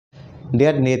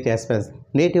Dear NEET aspirants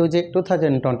NEET use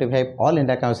 2025 all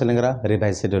India counselling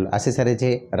revise schedule आसी सारी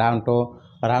round 2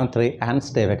 round 3 and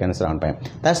stay vacancy round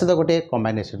सहित गोटे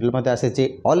combined schedule आसी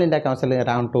all India counselling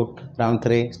round 2 round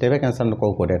 3 stay vacancy round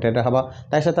को dated हम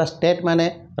सहित state मैंने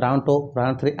round 2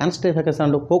 round 3 and stay vacancy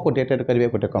round को डेटेड करेंगे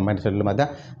गोटे कंबाइंड शेड्यूल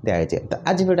दिखाई। तो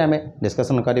आज वीडियो आम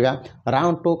डिस्कसन करवा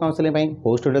राउंड 2 काउंसलिंग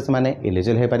को स्टूडेंट्स मैंने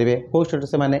इलिजिबल हो पारे को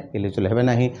स्टूडेंट्स मैंने इलिजिबल हे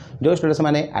ना जो स्टूडेंट्स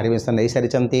मैंने एडमिशन नहीं सारी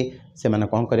से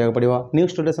कौन करा पड़ो न्यू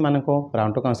स्टूडेंट्स मानक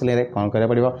राउंड 2 काउंसलिंग रे कौन करा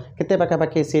पड़ो केते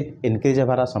पाखापाखि सीट इनक्रीज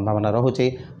होवार संभावना रोचे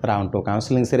राउंड 2 काउंसलिंग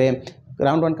रे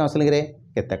राउंड 1 काउंसलिंग रे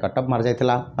केते कट ऑफ मार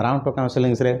जाइथिला राउंड 2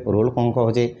 काउंसलिंग रे रूल कौन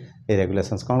कहूचे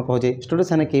रेगुलेशंस कौन कहूचे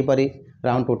स्टूडेंट्स मैंने किपरि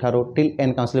राउंड 2 ठारो टिल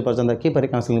एंड काउंसलिंग पर्यंत किपरि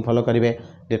काउंसलिंग फॉलो करेंगे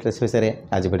डिटेल्स विषय में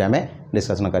आज वीडियो में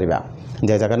डिस्कसन करवा।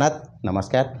 जय जगन्नाथ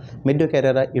नमस्कार मीडियो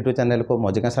कैरियर यूट्यूब चैनल को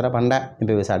मो जे के पांडा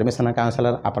एमबीबीएस एडमिशन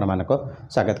काउंसलर आपण मानक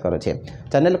स्वागत करुचे।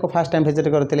 चैनल को फर्स्ट टाइम विजिट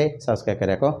करते सब्सक्राइब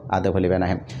करने को आदौ भूलिबे ना।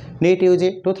 NEET UG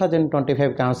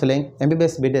 2025 counselling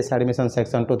MBBS BDS admission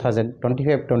section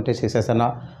 2025-26 session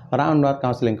round 1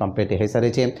 counselling complete हो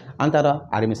सारी एंड तार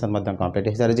एडमिशन कंप्लीट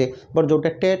हो सारी बट जो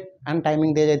डेट एंड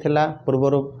टाइमिंग दी जाइथिला पूर्व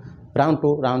round 2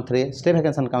 round 3 stay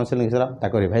vacancy counselling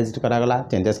revise करागला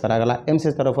changes करागला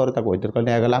MCC तरफ विथड्रॉल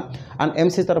दिगला एंड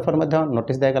एमसीसी तरफ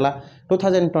नोटिस दिगला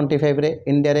 2025 रे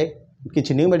इंडिया रे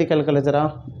किसी new medical college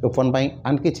open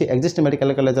and किसी existing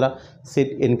medical college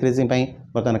seat increasing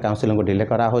बर्तमान काउंसलिंग को डिले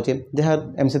करा होची जहाँ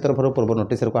एमसीसी तरफ पूर्व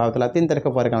नोटिस कहला 3 तारीख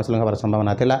पर काउंसलिंग होवार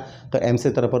संभावना थिला। तो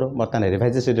एमसीसी तरफ बर्तमान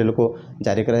रिवाइज शेड्यूल को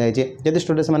जारी कर जदि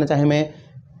स्टूडेंट्स मैंने चाहिए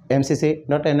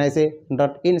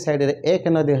mcc.nic.in साइड रे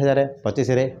 1/9/2025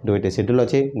 रे दुईटे शेड्यूल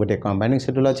अच्छी गोटे कंबाइनिंग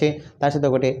शेड्यूल अच्छी सहित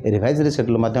गोटे रिवाइज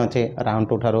शेड्यूल अच्छे राउंड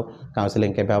 2 ठारो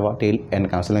काउंसलिंग के हम टिल एंड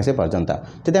काउंसलिंग से पर्यंत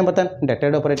जब बर्तमान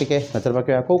डेटेड उपर टे नजर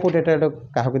पकड़ा कौ डेटेड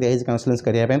क्या दिखाई काउंसलिंग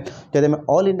करने जब आम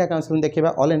ऑल इंडिया काउंसलिंग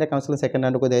देखा all India counselling second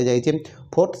round को दी जाइए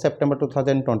 4 सेप्टेम्बर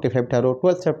 2025 ठारो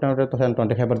 12 सेप्टेम्बर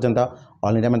 2025 पर्यंत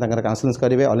ऑल इंडिया में काउंसलिंग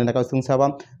करेंगे। ऑल इंडिया काउंसलिंग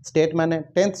हम स्टेट मैंने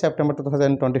 10 सेप्टेम्बर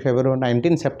 2025 रू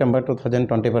 19 सेप्टेम्बर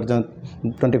 2025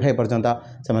 पर्यंत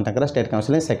से स्टेट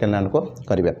काउंसलिंग सेकेंड राउंड को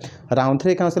करेंगे। Round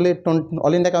 3 counselling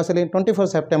all India counselling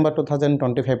 24 September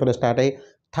 2025 start है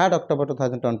 3 अक्टोबर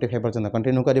 2025 पर्यंत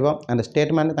कंटिन्यू कर एंड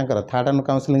स्टेट मैंने थर्ड राउंड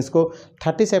काउंसलिंग को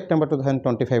 30 सेप्टेम्बर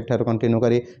 2025 ठार कंटिन्यू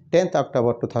कर 10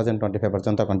 अक्टोबर 2025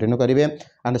 पर्यंत कंटिन्यू करेंगे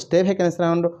and stay vacancy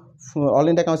round all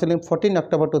India counselling 14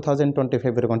 October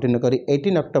 2025 continue कर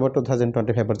 18 अक्टोबर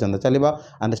 2025 पर्यंत चलो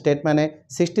एंड स्टेट मैंने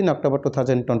 16 अक्टोबर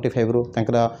 2025 रू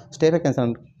स्टे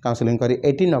वैकेंसी काउंसलिंग कर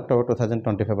 18 अक्टोबर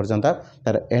 2025 पर्यंत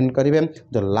तार एंड करेंगे।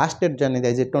 जो लास्ट डेट जानी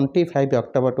जाए 25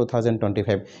 अक्टोबर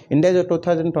 2025 इंडिया जो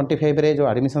 2025 रे जो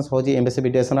एडमिशन हो एमबीबीएस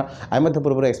बीडीएस आम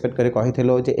पूर्व एक्सपेक्ट कर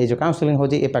जो काउंसलिंग हो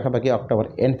पाखापाखि अक्टोबर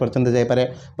एंड पर्यंत जापे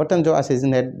बर्तमान जो आसी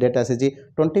डेट आसी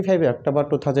 25 अक्टोबर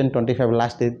 2025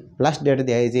 लास्ट डेट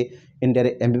दिखाई इंडिया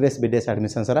एमबीबीएस बीडीएस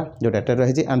एडमिशन जो डेटेड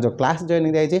रही एंड जो क्लास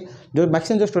जॉइनिंग दिखाई जो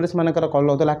मैक्सिमम जो स्टूडेंट्स मानकर कल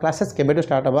होता क्लासेस केबेठू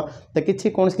स्टार्ट हम तो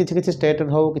किसी स्टेट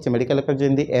हो कि मेडिकल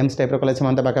जमी एम्स टाइप कॉलेज से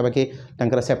पाखापाखि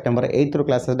सेप्टेम्बर 8 रू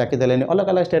क्लासेस डाकिदेले अलग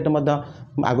अलग स्टेट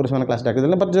आगुरी से क्लास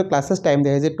डाकिदेले बट जो क्लासेस टाइम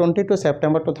दिखाई 22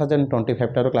 सेप्टेम्बर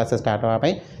 2025 ठार क्लासेस स्टार्ट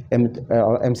होगापी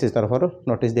एमसीसी तरफ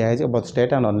नोटिस दिखाई बहुत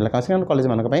state and online counselling college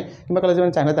मानक कि कॉलेज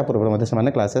मैंने चाहिए पूर्व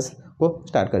से क्लासेस को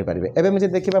स्टार्ट करेंगे। एवं मुझे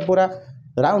देखा पूरा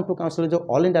राउंड 2 काउंसलिंग जो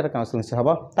ऑल इंडिया काउंसलिंग से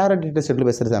हम तार डिटेल शेड्यूल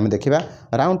बेस आम देखा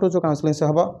राउंड 2 जो काउंसलिंग से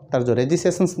हम तार जो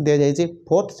रजिस्ट्रेशन दी जाए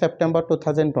 4 सेप्टेम्बर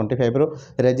 2025 रू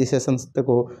रजिस्ट्रेशन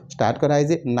को स्टार्ट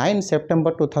कराई 9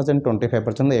 सेप्टेम्बर 2025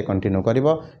 पर्यंत ये कंटिन्यू कर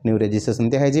न्यू रजिस्ट्रेशन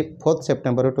दिखाई 4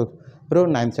 सेप्टेम्बर रू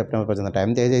 9 सेप्टेम्बर पर्यंत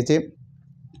टाइम दी जाए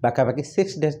पाखापाखि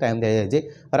 6 डेज टाइम दी जाए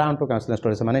राउंड 2 काउंसलिंग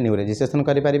स्टूडेंट्स मैंने न्यू रजिस्ट्रेशन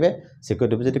करेंगे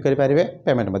सिक्योरिटी डिपोजिट करेंगे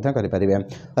पेमेंट करेंगे।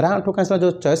 राउंड 2 काउंसलिंग जो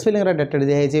चॉइस फिलिंग डेटेड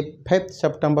दिखाई 5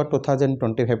 सेप्टेम्बर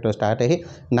 2025 स्टार्ट है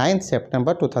 9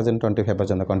 सेप्टेम्बर 2025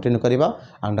 पर्यंत कंटिन्यू कर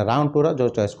एंड राउंड 2 जो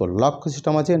चॉइस को लॉक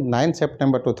सिस्टम अच्छे 9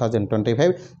 सेप्टेम्बर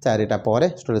 2025 4टा पर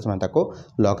स्टूडेंट्स मैंने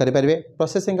लॉक करेंगे।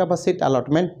 Processing of seat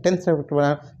allotment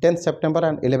 10 September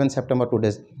and 11 September 2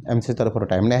 days MCC तरफ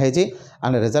टाइम दिखाई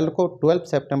एंड रिजल्ट को 12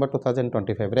 सेप्टेम्बर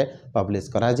 2025 पब्लिश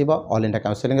करा all India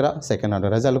counselling second round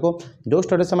result को जो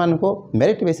स्टूडेंट्स मानक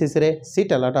मेरिट बेसिस रे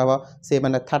सीट अलॉट हम से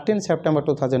मैंने 13 सेप्टेम्बर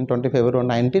 2025 रू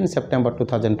 19 सेप्टेम्बर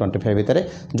 2025 भितर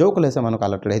जो कॉलेज से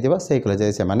अलॉटेड हो कॉलेज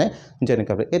से जॉइन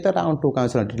करेंगे। ये तो राउंड 2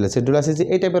 काउंसलिंग डिटेल शेड्यूल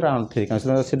आसी टाइप राउंड 3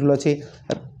 काउंसलिंग शेड्यूल अच्छी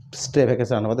स्टे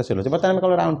भैकेंसी अनुपात शेड्यूल बर्तमान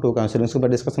कल राउंड 2 काउंसलिंग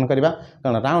डिस्कसन करवा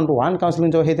कारण राउंड 1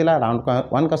 काउंसलिंग जो होता round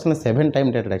 1 counselling 7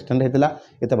 time date extend होता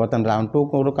ये तो बर्तमान राउंड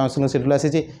 2 काउंसलिंग शेड्यूल आसी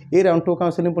ये राउंड 2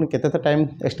 काउंसलिंग पुणी केते टाइम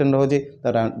एक्सटेंड हो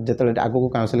जो आगू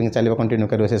काउंसलिंग चलो कंटिन्यू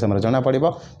कर से समय जना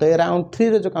पड़ो तो ये राउंड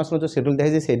 3 जो काउंसलिंग जो शेड्यूल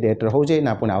दिखाई से डेट रोचे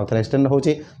ना पुणी आउ थे एक्सटेंड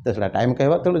होती तो सर टाइम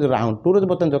कह तेणु राउंड 2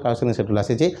 बर्तमान जो काउंसलिंग शेड्यूल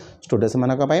आसी स्टूडेंट्स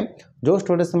मानी जो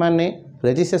स्टूडेंट्स मैंने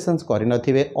रेजिस्ट्रेशन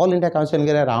करें ऑल इंडिया काउंसलिंग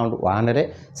राउंड 1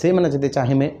 से मैंने जब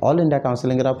चाहिए all India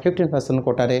counselling 15%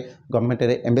 Kotare government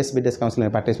MBBS BDS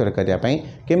counselling participate करने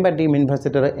कि deem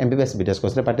university MBBS BDS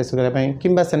course participate करने कि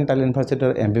central university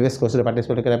MBBS course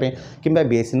participate करने कि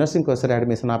BSc nursing course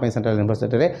admission central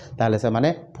university ताले से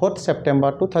 4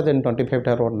 सेप्टेम्बर 2025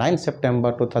 ठार 9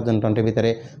 सेप्टेम्बर 2020 भितर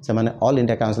से ऑल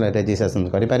इंडिया काउंसलिंग रेजिस्ट्रेशन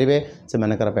करेंगे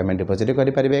से पेमेंट डिपोजिट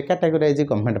करेंगे कैटेगोराइज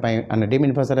गवर्नमेंट डीम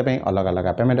यूनिवर्सिटी अलग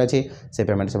अलग पेमेंट अच्छी से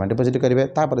पेमेंट से डिपोजिट करेंगे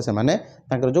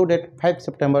जो डेट 5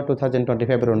 सेप्टेम्बर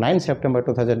 2025 रू 9 सेप्टेम्बर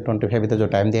 2025 भर जो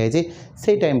टाइम दिखाई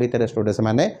से टाइम भितर स्टूडेंट्स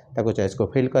मैंने चॉइस को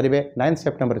फिल करेंगे 9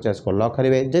 सेप्टेम्बर चॉइस को लॉक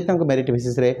करेंगे जब मेरिट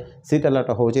बेसिस सीट अलॉट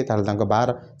होती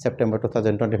 12 सेप्टेम्बर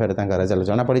 2025 रिजल्ट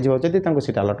जना पड़ जब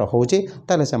सीट अलॉट होती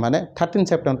 13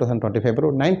 सेप्टेम्बर 2025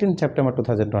 रू 19 सेप्टेम्बर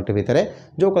 2020 भितर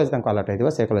जो कॉलेज अलॉट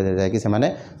होती से कॉलेज जाकि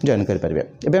जॉइन करेंगे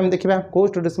एवं हम देखा कौ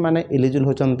स्टूडेंट्स मैंने एलिजिबल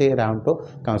होती राउंड 2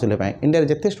 काउंसलिंग इंडिया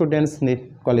जिते स्टूडेंट्स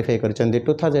क्वालिफाई कर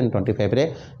 2025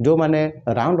 जो मैंने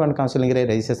राउंड 1 काउंसलिंग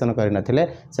रेजिस्ट्रेशन करते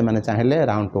से चाहिए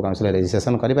राउंड 2 काउंसलिंग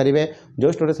रेजिस्ट्रेशन करेंगे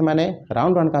जो स्टूडेंट्स मैंने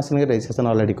राउंड 1 काउंसलिंग रेजिस्ट्रेशन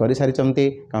ऑलरेडी कर सारी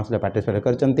काउंसलिंग पार्टिसिपेट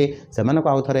कर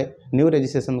आउ थे न्यू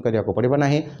रेजिस्ट्रेशन करने को पड़ो ना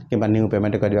कि न्यू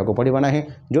पेमेंट करने को पड़ो ना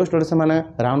जो स्टूडेंट्स मैंने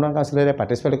राउंड 1 काउंसलिंग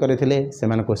पार्टिसिपेट करते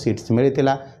से सीट्स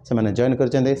मिलता से जॉइन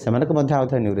कर आउ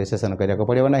थे न्यू रेजिस्ट्रेशन करने को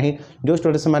पड़ो ना जो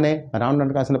स्टूडेंट्स मैंने राउंड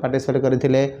 1 काउंसलिंग पार्टिसिपेट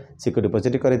करते सिक्योरिटी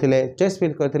डिपोजिट करते चॉइस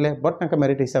फिल करते बट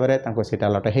मेरिट हिसाब से सीट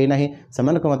अलॉट होना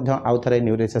से आउ थे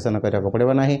न्यू रेजिस्ट्रेशन करने को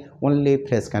पड़ो ना ओनली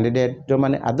फ्रेश कैंडिडेट जो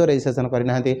मैंने आदौ रेजिस्ट्रेशन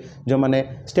करना जो मैंने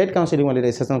स्टेट काउंसलिंग वाली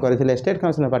रेजिस्ट्रेशन करते स्टेट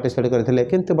काउंसलिंग पार्टिसिपेट करते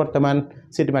किंतु वर्तमान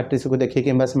सीट मैट्रिक्स को देखिए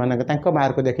कि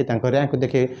मार्क को देखी रैंक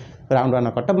देखी राउंड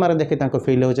 1 कटअप मार्क देखी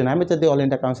फिल होना आम जब ऑल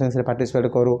इंडिया काउंसलिंग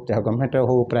पार्टिसिपेट करूँ चाहे गवर्नमेंट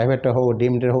हो प्राइवेट हो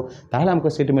डीम्ड हो ताहले हमको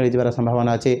सीट मिल जावार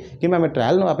संभावना अच्छी कि आम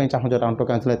ट्रायल नापी चाहूँ राउंड 2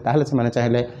 काउंसलिंग ताहले से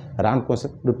चाहिए राउंड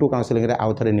 2 काउंसलिंग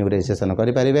आउ थे न्यू रेजिस्ट्रेशन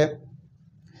करेंगे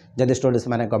जब स्टूडेंट्स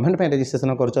मैंने गवर्नमेंट में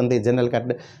रेजिस्ट्रेशन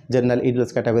कर जनरल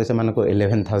इडल्स कैटेगरी से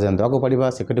 11,000 देवाक पड़ो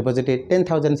सिक्योरिटी डिपोजिट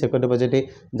 10,000 सिक्योरिटी डिपोजिट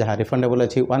जहाँ रिफंडेबल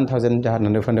अच्छी 1,000 जहाँ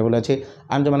नॉन रिफंडेबल अच्छी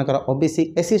आम जो OBC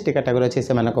SC ST कैटेगरी अच्छी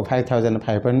से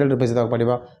 5,500 रुपीज देवाक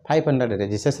पड़ो 500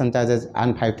 रेजिस्ट्रेशन चार्जेस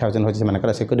एंड 5,000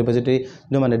 होची सिक्योरिटी डिपोजिट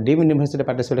जो मैंने डीम यूनिवर्सिटी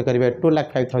पार्टिसिपेट करेंगे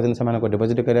 2,05,000 से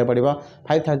डिपोजिट करा पड़ो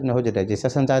 5,000 हो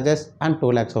रेजिस्ट्रेशन चार्जेस एंड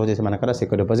 2 लाख हो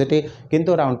सिक्योरिटी डिपोजिट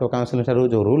किंतु राउंड 2 काउंसलिंग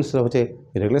जो रूल्स रोचे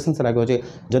रेगुलेशंस लागू होचे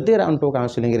जदि राउंड 2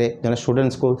 काउंसलिंग जन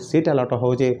स्टूडेंट्स को सीट अलॉट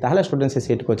होचे ताहले स्टूडेंट्स से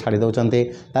सीट को छाड़ी दौरान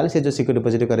ताले से जो सिक्योरिटी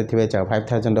डिपोजिट करेंगे चाहे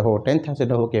 5,000 हो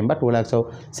 10,000 हो कि 2 लाख हो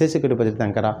से सिक्योरिटी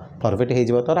डिपोजिट फॉरफिट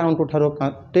हो तो राउंड 2 ठार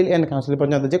टिल एंड काउंसलिंग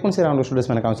पर्यटन जेकोसी राउंड स्टूडेंट्स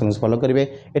मैंने काउंसलिंग फॉलो करेंगे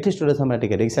ये स्टूडेंट्स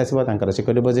मैंने रिक्स आसो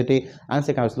सिक्योरिटी डिपोजिट एंड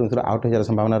से काउंसलिंग आउट हो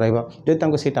संभावना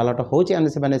रही सीट अलॉट होची एंड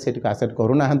से सीट को एक्सेप्ट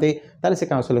करूना ताले से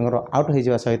काउंसलिंग आउट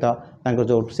हो सहित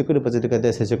जो सिक्योरिटी डिपोजिट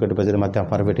करते से सिक्योरिटी डिपोजिट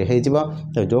फॉरफिट हो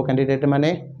तो जो कैंडिडेट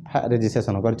मैंने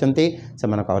रेजिस्ट्रेशन करते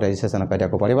रेजिस्ट्रेशन करने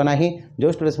को पड़ो ना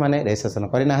जो स्टूडेंट्स मैंने रेजिस्ट्रेशन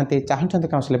करना चाहते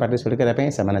काउंसलिंग पार्टिसिपेट करने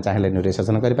से चाहिए न्यू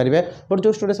रेजिस्ट्रेशन करेंगे बट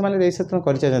जो स्टूडेंट्स मैंने रेजिस्ट्रेशन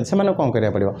कर कौन करा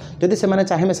पड़ो जब से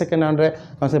चाहिए सेकेंड राउंड में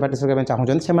काउंसलिंग पार्टिसिपेट करने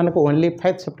चाहते से ओनली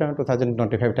 5 सेप्टेम्बर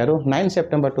 2025 ठार 9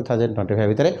 सेप्टेम्बर 2025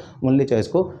 भितर ओनली चॉइस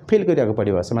को फिल करने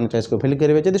पड़ो से चॉइस को फिल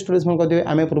करेंगे जब स्टूडेंट्स कौन करेंगे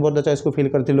आम पूर्व चॉइस को फिल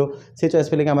करूँ से चॉइस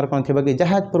फिलिंग आम कौन थी कि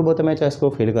जहाँ पूर्व तुम चॉइस को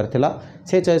फिल कर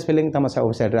से चॉइस फिलिंग तुम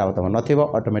वेबसाइट आउ तुम न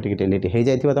ऑटोमेटिक डिलीट हो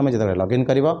जाए तुम जो लॉगिन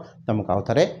कर तुमको आउ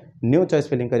थे न्यू चॉइस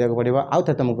फिलिंग करने को पड़ो आउ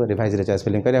थे तुमको रिवाइज चॉइस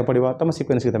फिलिंग करने पड़ो तुम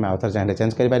सिक्वेंस की तुम आउ थे चाहिए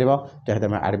चेंज कर चाहे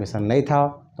तुम एडमिशन नहीं था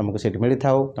तुमको सीट मिली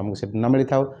था तुमको सीट न मिली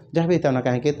था जहाँ भी था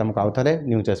कहीं तुमको आउ थे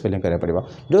न्यू चॉइस फिलिंग करने पड़ो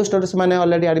जो स्टूडेंट्स मैंने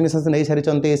ऑलरेडी एडमिशन नहीं सारी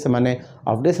से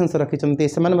अपडेशंस रखी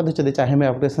से चाहिए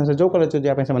अपडेशन जो कॉलेज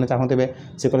जावाई से चाहते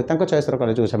से कॉलेज चॉइस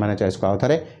कॉलेज को चॉइस को आउ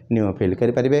थे न्यू फिल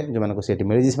करेंगे जो सीट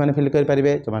मिली से फिल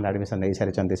करेंगे जो मैंने एडमिशन नहीं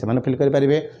सारी से फिल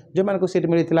करेंगे जो सीट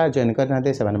मिलता जॉइन करना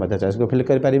से चॉइस को फिल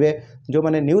करेंगे जो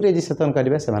मैंने न्यू रेजिस्ट्रेशन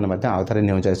करेंगे से आउ थे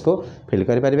न्यू चॉइस को फिल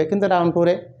करेंगे कि राउंड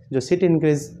 2 जो सीट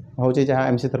इनक्रीज हो जहाँ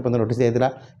एमसी तरफ नोटिस जाता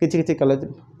किसी कॉलेज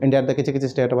इंडिया किसी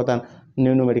स्टेट बर्तमान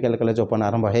new new medical college open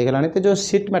आरंभ हो गलानी तो जो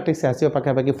सीट मैट्रिक्स आसो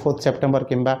पाखापाखि 4 सेप्टेम्बर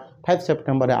कि 5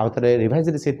 सेप्टेम्बर आउ थे रिवाइज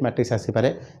सीट मैट्रिक्स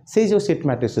आसीपे से जो सीट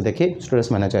मैट्रिक्स देखिए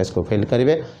स्टूडेंट्स मैंने चॉइस को फिल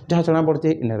करेंगे जहाँ जना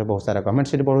पड़े इंडिया बहुत सारा गवर्नमेंट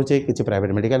सीट बढ़ुचे किसी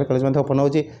प्राइवेट मेडिकल कॉलेज ओपन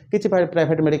होती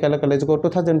प्राइवेट मेडिकल कॉलेज को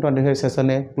 2025 सेशन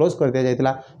में क्लोज कर दिया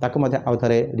जाता ताको आउ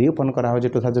थे रिओपन कराऊँ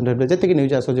 2020 जी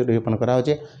न्यूज आसूँ रिओपन कराऊँ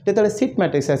जो सीट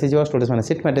मैट्रिक्स आसीज स्टूडेंट्स मैंने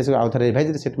सीट मैट्रिक्स आउ थे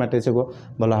रिवाइज सीट मैट्रिक्स को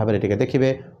भल भाव में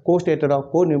देखिए कौ स्टेटर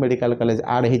कौ न्यू मेडिकल कॉलेज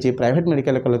आड होती प्राइवेट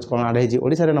मेडिकल कॉलेज कौन आड होती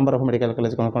Odisha number of medical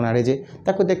college कौन कौन आड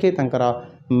होती देखिए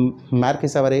मार्क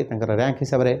हिसाब से रैंक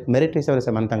हिसाब से मेरिट हिसाब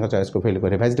से चॉइस को फिल कर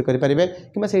रिवाइज करेंगे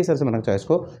कि से हिसाब से चॉइस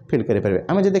को फिल करेंगे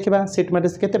आम जो देखा सीट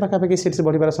मैट्रिक्स केते पाखापाखि सीट्स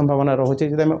बढ़िबार संभावना रोचे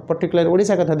जो पर्टिकुलर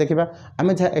ओडिशा कथा देखा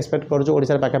आम जहाँ एक्सपेक्ट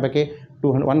करूँ पाखापाखि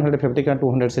 150 का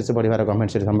 200 सीट्स बढ़िबार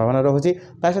गवर्नमेंट सीट संभावना रोचे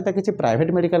सहित किसी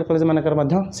प्राइवेट मेडिकल कॉलेज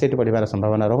मानकर सीट बढ़िबार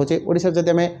संभावना रोचे ओडिशा जब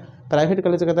आम प्राइवेट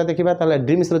कॉलेज कथा देखा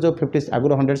ड्रीम्स जो 50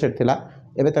 आगुरी 100 सीट था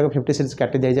एवं 50 सीट्स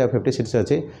काटी दी जाए 50 सीट्स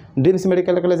अच्छी ड्रीम्स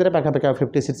मेडिकल कॉलेज में पाखापाखि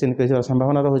 50 सीट्स इनक्रीज होवार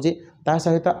संभावना रोचे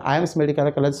सहित IIMs medical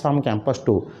college from campus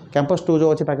 2 जो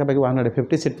अच्छे पाखापाखि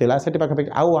 150 सीट था से पाखापाखि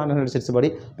आउ 100 सीट्स बढ़ी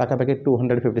पाखापाखि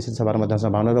 250 सीट्स होवार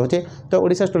संभावना रोचे तो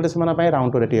ओडिशा स्टूडेंट्स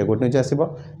राउंड 2 टे गुड न्यूज आसो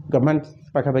गवर्नमेंट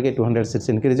पाखापाखि 200 सीट्स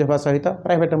इनक्रीज होगा सहित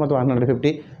प्राइवेट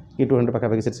 150 कि 200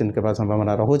 पाखापाखि सीट्स इनक्रीज होवार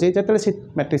संभावना रोचे जो सीट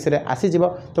मैट्रिक्स आसीज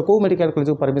तो कौ मेडिकल कॉलेज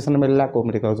को परमिशन मिलला कौ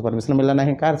मेडिकल कॉलेज परमिशन मिलला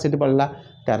नहीं कार सीट बढ़ला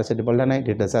कार सीट बढ़ला नहीं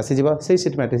डिटेल्स आसीज से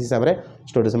सीट मैट्रिक्स हिसाब से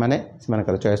स्टूडेंट्स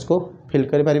मैंने चॉइस को फिल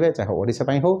करेंगे चाहे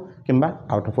ओडिशा हो कि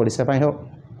आउट ऑफ ओडिशा हो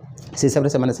से हिसाब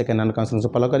से सेकेंड राउंड काउंसलिंग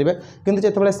फॉलो करेंगे किंतु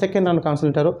जो सेकेंड राउंड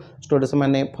काउंसलिंग ठार स्टूडेंट्स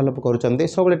मैंने फॉलोअप करुँच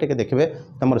सब देखिए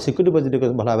तुम सिक्यूरिटी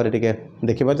डिपोजिट भल भाव में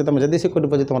देखिए तुम जब सिक्यूरिटी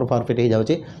डिपोजिट तुम फॉरफिट हो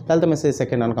जाऊँगी तुम से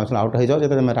सेकेंड राउंड काउंसलिंग आउट हो जाओ जो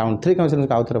तुम राउंड 3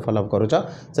 काउंसलिंग आउ थे फॉलोअप करुँच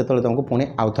से तुमको पुणी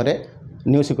आउ थे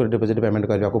न्यू सिक्यूरिटी डिपोजिट पेमेंट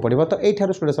करने को पड़ो तो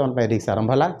यही स्टूडेंट्स रिक्स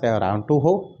आरंभ है चाहे राउंड 2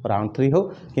 हो राउंड 3 हो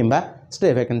कि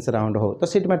स्टे वैकेंसी राउंड हो तो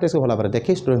सीट मैट्रिक्स को भल भाव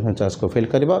देखिए स्टूडेंट चॉइस को फिल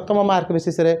कर तुम मार्क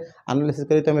बेसिस एनालिसिस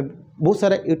कर तुम बहुत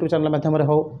सारा यूट्यूब चैनल माध्यम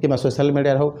हो कि सोशल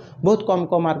मीडिया हो बहुत कम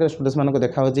कम मार्क स्टूडेंट्स मानको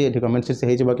देखा ये गवर्नमेंट सीट्स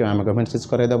हो कि आम गवर्नमेंट सीट्स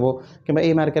करदेबू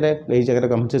कि मार्क यही जगह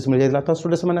गवर्नमेंट सीट्स मिल जाता तो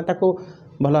स्टूडेंट्स मैंने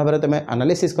भल भाव में तुम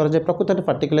एनालिसिस कर प्रकृत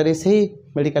पर्टिकुलर से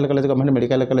medical college government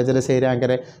medical college से रैंक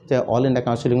चाहे all India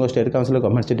counselling state counselling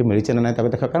government seat मिली ना ना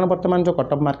देख कारण बर्तमान जो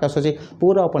कट ऑफ मार्क आसूँ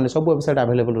पूरा ओपन सब वेबसाइट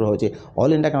अवेलेबल रोचे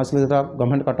all India counselling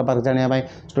government cut off mark जानापी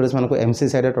students मानको MC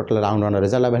side total round 1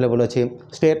 result available अच्छी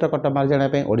state cut off mark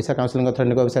जानापी Odisha counselling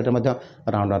authority website में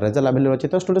राउंड 1 रिजल्ट अवेलेबल अच्छी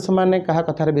तो स्टूडेंट्स मैंने क्या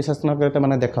कथार विश्वास न करते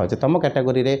मैंने देखा तुम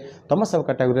कैटेगोरी में तुम सब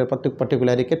कैटेगोरी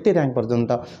पर्टिकुलर केते रैंक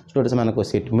पर्यंत स्टूडेंट्स मानको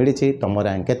सीट मिली तुम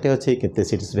रैंक केते अच्छी केते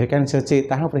सीट्स वैकेंसी अच्छी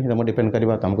तापर ही तुम डिपेंड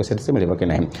कर तुमको सीट्स मिल कि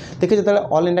नहीं देखिए जो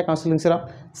all India counselling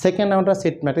second round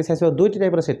seat matrix आसो दुईट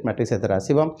टाइप सीट मैट्रिक्स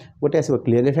आसो गोटे आसो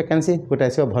क्लियर वैकेंसी गोटे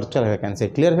आसो भर्चुअल वैकेंसी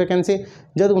क्लियर वैकेंसी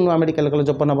जब नुआ मेडिकल कॉलेज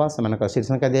ओपन हम से सीट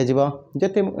संख्या दिज्व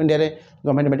जिते इंडिया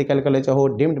गवर्नमेंट मेडिकल कॉलेज हो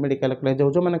डीम्ड मेडिकल कॉलेज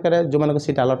हो जो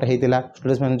सीट अलॉट होता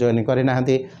स्टूडेंट्स मैंने जॉइन करना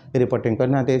रिपोर्टिंग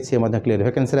करना सी क्लियर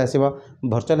वैकेंसी आसो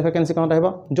भर्चुअल वैकेंसी कौन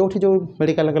रो जो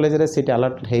मेडिकल कॉलेज में सीट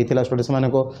अलॉट होता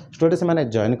स्टूडेंट्स मैंने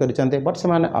जॉइन कर बट से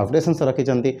अपडेशन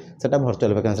रखिंट से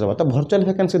भर्चुअल वैकेंसी रो तो भर्चुअल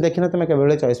वैकेंसी देखना तुम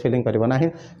केवल चॉइस फिलिंग कर ना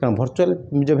कारण भर्चुअल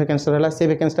जो वैकेंसी रहा से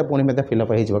वैकेंसी पुणी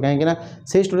फिलअप हो कहीं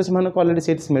से स्टूडेंट्स मानक ऑलरेडी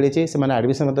सीट्स मिली से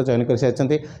एडमिशन जॉइन कर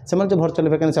सारी से जो भर्चुअल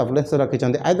वैकेंसी अपडेशन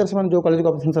रखिंट आइदर से जो कॉलेज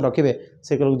को अपडेशन रखिए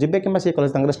से जी कि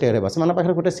कॉलेज स्टे रहा से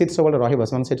पाखे गोटे सीट सब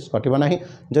रही सीट कटो ना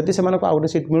जदि से आउ गए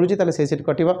सीट मिलूँ से सीट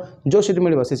कटो जो सीट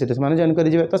मिले से सीट से जॉइन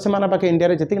करेंगे तो से पाखे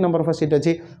India ji number of seat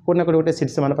अच्छी कोई ना कोई गोटे सीट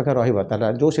से पाखे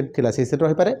रहा जो सीट थी से सीट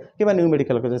रही है कि न्यू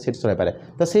मेडिकल कॉलेज सीट्स रही है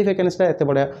तो से वैकेंसी एत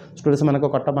बढ़िया स्टूडेंट्स मानक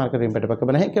कट ऑफ मार्क इम्पैक्ट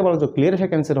पकेब ना केवल जो क्लियर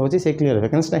वैकेंसी रोचे से क्लियर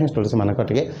वैकेंसी ही स्टूडेंट्स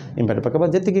मानक इम्पैक्ट पकेब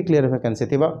जी क्लियर वैकेंसी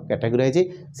थी कैटेगोरी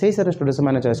से हिसाब से स्टूडेंट्स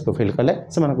मैंने चॉइस को फिल कले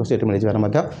से सीट मिल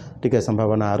जाए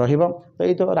संभावना रही तो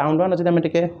ये तो राउंड 1 जब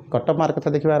कट ऑफ मार्क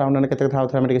कथा देखा राउंड 1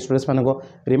 के स्टूडेंट्स मानक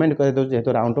रिमाइंड कर दो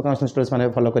जेहतु राउंड 2 काउंसलिंग स्टूडेंट्स मैंने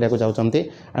फॉलो करने चाहते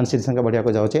एंड सीट संख्या बढ़िया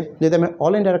जाऊँचे जब आम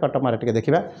all India cut off mark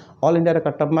देखा all India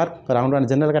cut off mark round 1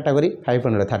 general category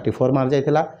 534 mark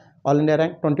जाता ऑल इंडिया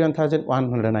रैंक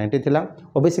 21,190 थिला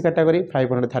OBC category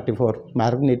 534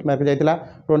 mark NEET mark जाता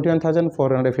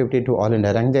 21,452 ऑल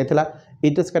इंडिया रैंक जाता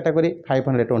ईटीएस कैटेगरी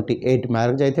 528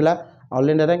 मार्क जाता all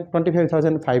India rank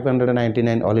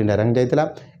 25,599 all India rank जाता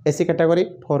SC category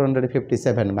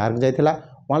 457 mark जाता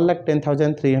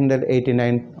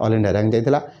 1,10,389 all India rank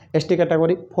जाता ST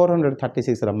category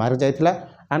 436 mark जाता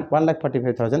and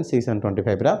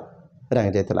 1,45,625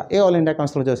 rank जाता ये ऑल इंडिया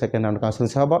काउंसलिंग जो सेकेंड राउंड काउंसलिंग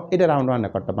हम ये राउंड 1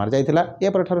 कट मार्क जाता ये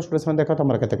स्टूडेंट्स मैंने देख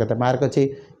तुम के मार्क अच्छी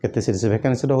केते सीट्स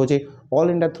वैकेंसी रोचे ऑल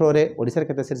इंडिया थ्रो रे ओडिशा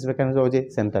केते सीट्स वैकेंसी रोचे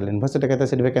सेंट्रल यूनिवर्सिटी केते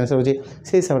सीट वैकेंसी रोचे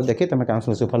से हिसाब से देखिए तुम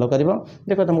काउंसलिंग से फॉलो कर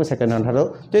देख तुमको सेकेंड राउंड ठार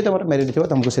जो तुम मेरिट थी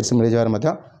तुमको सीट्स मिल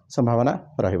जावर संभावना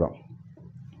रही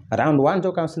राउंड 1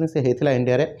 जो काउंसलिंग से होता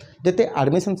इंडिया रे जिते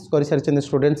एडमिशन कर सारी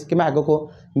स्टूडेंट्स कि आग को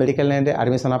मेडिकल लाइन में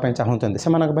एडमिशन चाहते से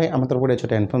आम तरफ गोटे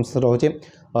छोटे इन्फॉर्मेशन रोचे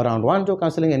और राउंड 1 जो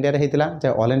काउंसलिंग इंडिया रे होता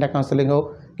चाहे ऑल इंडिया काउंसलिंग हो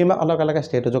कि अलग अलग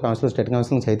स्टेट जो काउंसलिंग स्टेट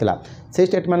काउंसलिंग होता से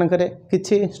स्टेट मानक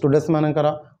किसी स्टूडेंट्स मानकर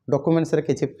डॉक्यूमेंट्स रे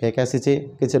किसी फेक आसी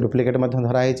किसी डुप्लिकेट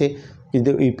धराई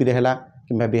यूपी रे है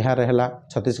कि बिहार रे है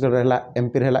छत्तीसगढ़ है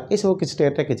एमपी रे है सब किसी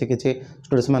स्टेट रे किसी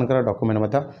स्टूडेंट्स मानकर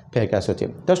डॉक्यूमेंट फेक आसूँ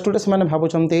तो स्टूडेंट्स मैंने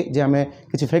भावुंटे जे आम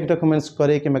किसी फेक डॉक्यूमेंट्स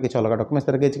करे कि किसी अलग डॉक्यूमेंट्स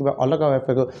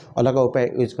अलग उपाय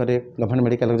यूज करे गवर्नमेंट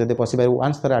मेडिकल जब पशिपार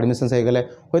वान्स थोड़ा एडमिशन हो गले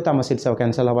हूँ आम सीट सब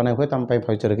कैंसल होना हूँ आम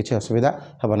फ्यूचर किसी असुविधा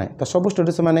हम ना तो सब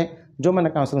स्टूडेंट्स मैंने जो मैंने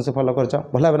काउंसलिंग से फॉलो कर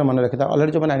भल भाव मन रखी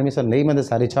अलरेडी जो मैंने एडमिशन नहीं मत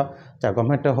सारी चाहे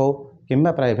गवर्नमेंट हो कि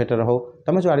प्राइवेट हो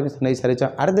तुम जो एडमिशन नहीं सारी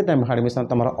आट द टाइम एडमिशन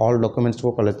तुम ऑल डॉक्यूमेंट्स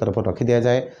को कॉलेज तरफ रखी दि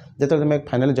जाए जो तुम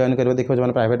फाइनल जॉइन कर देखो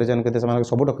जो प्राइवेट जॉइन करते हैं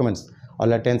सब documents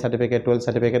already 10th certificate 12th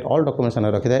certificate all documents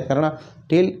रखी दे कारण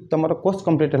टिल तुम कोर्स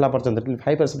कंप्लीट है पर्यंत टिल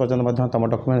 5 years पर्यंत तुम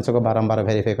डॉक्यूमेंट्स को बारंबार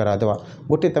वेरीफाई करादेव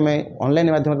गोटे तुम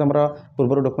ऑनलाइन माध्यम तुम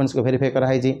पूर्व डॉक्यूमेंट्स को वेरीफाई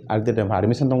कराई आट द टाइम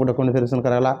एडमिशन तुमको डॉक्यूमेंट वेरिफिकेशन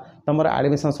कराला तुम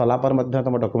एडमिशन सरला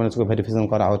तुम डॉक्यूमेंट्स को वेरिफिकेशन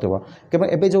कराओ केवल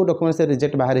एवं जो डॉक्यूमेंट्स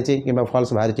रिजेक्ट बाहरी कि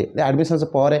फॉल्स बाहरी एडमिशन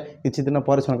पर किसी दिन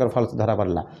पर फॉल्स धरा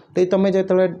पड़ा तो तुम जो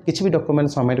किसी भी डॉक्यूमेंट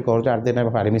सबमिट कर at the time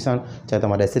of admission चाहे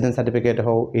तुम रेसिडेंस सर्टिफिकेट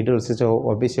हो ईडब्ल्यूसी हो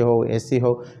ओबीसी हो एससी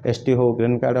हो एसटी हो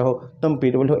ग्रीन कार्ड हो तुम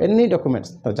पीडब्ल्यू हो एनी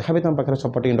डॉक्यूमेंट्स तो जहाँ भी तुम पाखे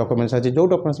सपोर्टिंग डॉक्यूमेंट्स अच्छे जो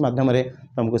डॉक्यूमेंट्स माध्यम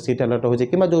तुमको सीट अलर्ट हो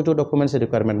कि जो डॉक्यूमेंट्स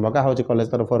रिक्वायरमेंट मगा हो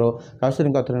कॉलेज तरफ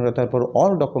काउंसलिंग अथॉरिटी तरफ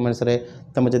ऑल डॉक्यूमेंट्स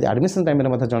तुम जब एडमिशन टाइम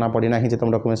में जना पड़ना कि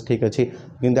तुम डॉक्यूमेंट्स ठीक अच्छी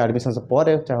कि एडमिशन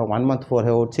पर चाहे 1 month पर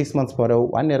हो 6 months पर हो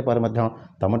 1 year पर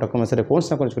तुम डॉक्यूमेंट्स कौन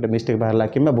ना कौन गोटे मिस्टेक बाहर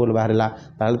कि भूल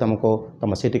बाहर तुमको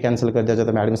तुम सीट कैंसल कर दिया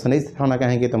तुम एडमिशन नहीं था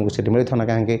कहीं तुमको सीट मिली था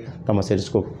कहीं तुम सीट्स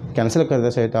को कैंसल कर दिया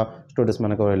सहित स्टूडेंट्स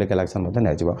मान लीगल एक्शन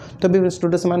नहीं तो भी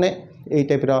स्टूडेंट्स मैंने यही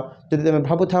टाइप जब तुम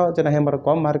भावु था ना मोर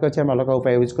कम मार्क अच्छे अलग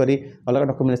उपाय यूज कर अलग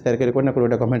डॉक्यूमेंट्स तैयारी कर कोई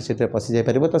गवर्नमेंट सीट पशि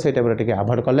जापर तो से टाइप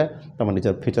अवॉइड कले तुम निज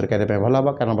फ्यूचर कैरियर भल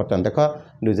हम कारण बर्तमान देख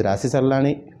न्यूज आसी सारा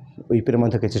यूपी में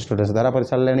किसी स्टूडेंट्स धरा पड़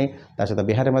सारे सहित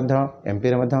बिहार में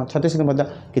एमपी में छत्तीसगढ़ में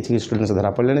किसी स्टूडेंट्स धरा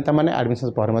पड़े तमाने एडमिशन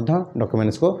पर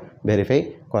डॉक्यूमेंट्स को वेरीफाई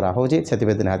कराऊँगी से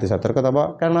निहाती सतर्क दब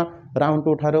कारण राउंड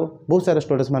 2 ठार बहुत सारा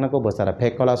स्टूडेंट्स मानक बहुत सारा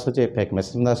फेक कल आसूँ फेक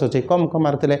मेसेज आसूँ कम कम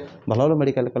मार्क भल भल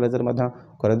मेडिकल कॉलेज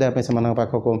करदेवाई से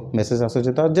पाखक मेसेज आसूँ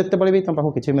तो जिते भी तुम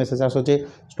पाखक किसी मेसेज आसूँ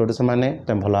स्टूडेंट्स मैंने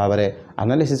तुम भल भाव में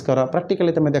एनालिसिस कर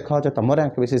प्रैक्टिकली तुम देख तुम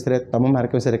रैंक बेसिस तुम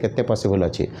मार्क विषय के पॉसिबल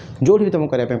अच्छी जो भी तुम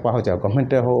करने पाच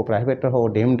गवर्नमेंट हो प्राइवेट हो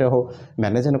डीम्ड हो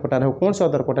मैनेजमेंट कोटा हो कौन से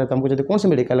अदर कोटा तुमको जब कौन से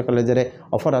मेडिकल कॉलेज में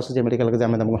ऑफर आसूँ मेडिकल कॉलेज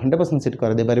में तुमको 100% सीट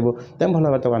कर दे पारू तुम भल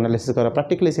भाव एनालिसिस कर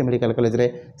प्रैक्टिकली से मेडिकल कॉलेज में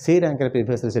से रैंक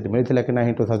प्रीवियस सीट मिलता कि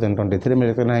नहीं 2023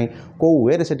 मिलता ना कौ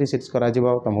वे से सीट्स कर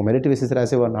तुमको मेरिट बेसिस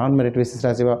आसो नॉन मेरिट बेसिस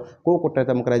आसो कौ कोटा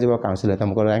तुम कर काउंसिल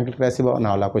तुमको रैंक लिस्ट आसो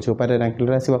ना अलग कुछ उपाय रैंक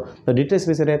लिस्ट आसो तो डिटेल्स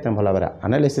विषय तुम भल भाव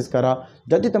एनालिसिस कर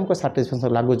जदि तुमको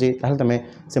साटिस्फैक्शन लगुच तुम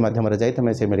से माध्यम जाए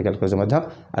तुम से मेडिकल कॉलेज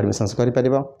एडमिशन कर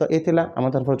तो ये आम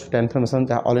तरफ छोटा इनफर्मेशन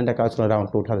जहाँ ऑल इंडिया काउंसिल राउंड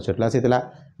 2 ठार छोटा आसाला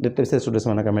डिटेल्स स्टूडेंट्स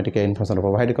मानक इनफर्मेशन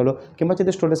प्रोवाइड कलु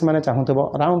कि स्टूडेंट्स मैंने चाहूब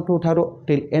राउंड 2 ठार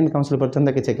टिल एंड काउंसिल पर्यंत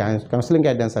किसी काउंसिलिंग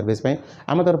गाइडेंस सर्विस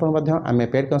आम तरफ आम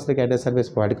paid counselling guidance service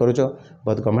provide करुँ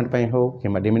बहुत गवर्नमेंट हो कि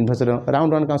डीम यूनिवर्सिटी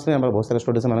राउंड 1 काउंसिलिंग आम बहुत सारा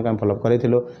स्टूडेंट्स मानक फॉलो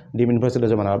करूँ डीम यूनिवर्सिटी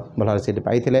जो भल सीट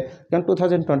पाई कारण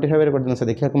 2025 गोटे जिन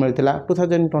देखा मिलता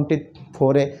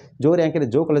 2024 जो रैंक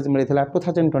जो कॉलेज मिलता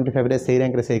 2025 से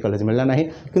रैंक से कॉलेज मिलना ना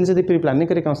कि जब प्री प्लानिंग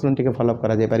कर काउंसिलिंग टी फॉलो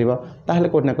कर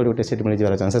कोई ना कोई गोटे सीट मिल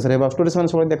जावर चांसेस रहा स्टूडेंट्स मैंने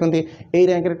सब देखते यही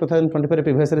रैंक 2025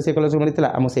 प्रीवियस से कॉलेज मिलता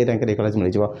आम से रैंक कॉलेज मिल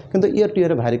जाए किंतु ईयर टू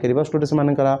ईयर भारी कर स्टूडेंट्स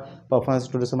मानकर परफॉर्मेंस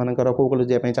स्टूडेंट्स मानकर कौ कॉलेज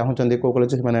जाए चाहते कौ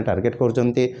कॉलेज से टार्गेट कर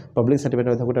पब्लिक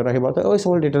सर्टिफिकेट गोटे रहा तो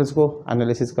सब डिटेल्स को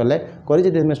एनालिसिस कले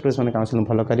स्टूडेंट्स मैंने काउंसिलिंग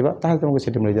फॉलो कर तुमको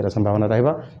सीट मिल जाए संभावना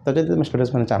रहा तो जब तुम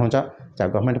स्टूडेंट्स मैंने चाहूँ चाहे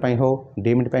गवर्नमेंट हो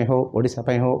डीम्ड हो ओडिशा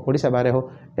हो ओडिशा बाहर हो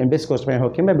एमबीबीएस कोर्स हो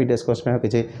कि बीडीएस कोर्स हो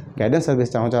किसी गाइडेंस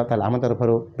सर्विस चाहूँ ताल आम तरफ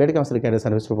paid counselling guidance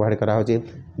service provide कराऊँगी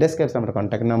description में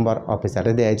कॉन्टैक्ट नंबर ऑफिस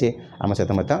दिखाई आम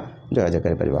सहित मत जोगाजोग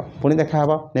कर पुणी देखा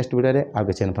नेक्स्ट वीडियो में आगे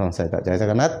किसी इनफॉर्मेशन सहित जय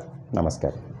जगन्नाथ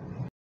नमस्कार।